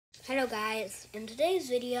Hello guys, in today's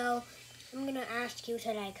video I'm gonna ask you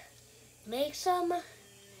to make some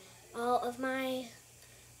of my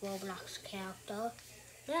Roblox character.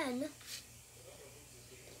 Then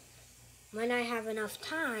when I have enough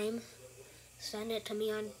time, send it to me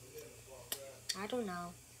on, I don't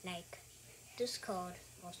know, Discord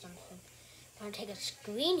or something. I'm gonna take a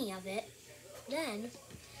screenie of it, then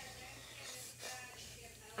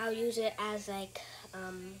I'll use it as a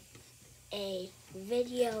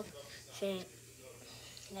video thing,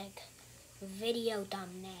 video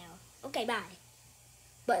thumbnail. Okay, bye.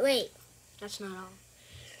 But wait, that's not all.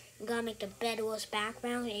 I'm gonna make the Bed Wars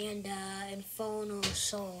background and Infernal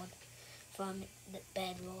Sword from the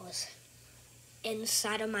Bed Wars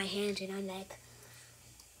inside of my hands, and I'm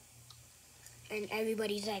and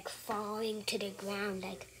everybody's falling to the ground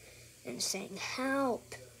and saying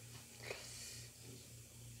help.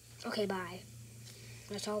 Okay, bye.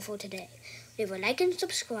 That's all for today. Leave a like and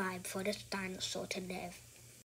subscribe for this dinosaur to live.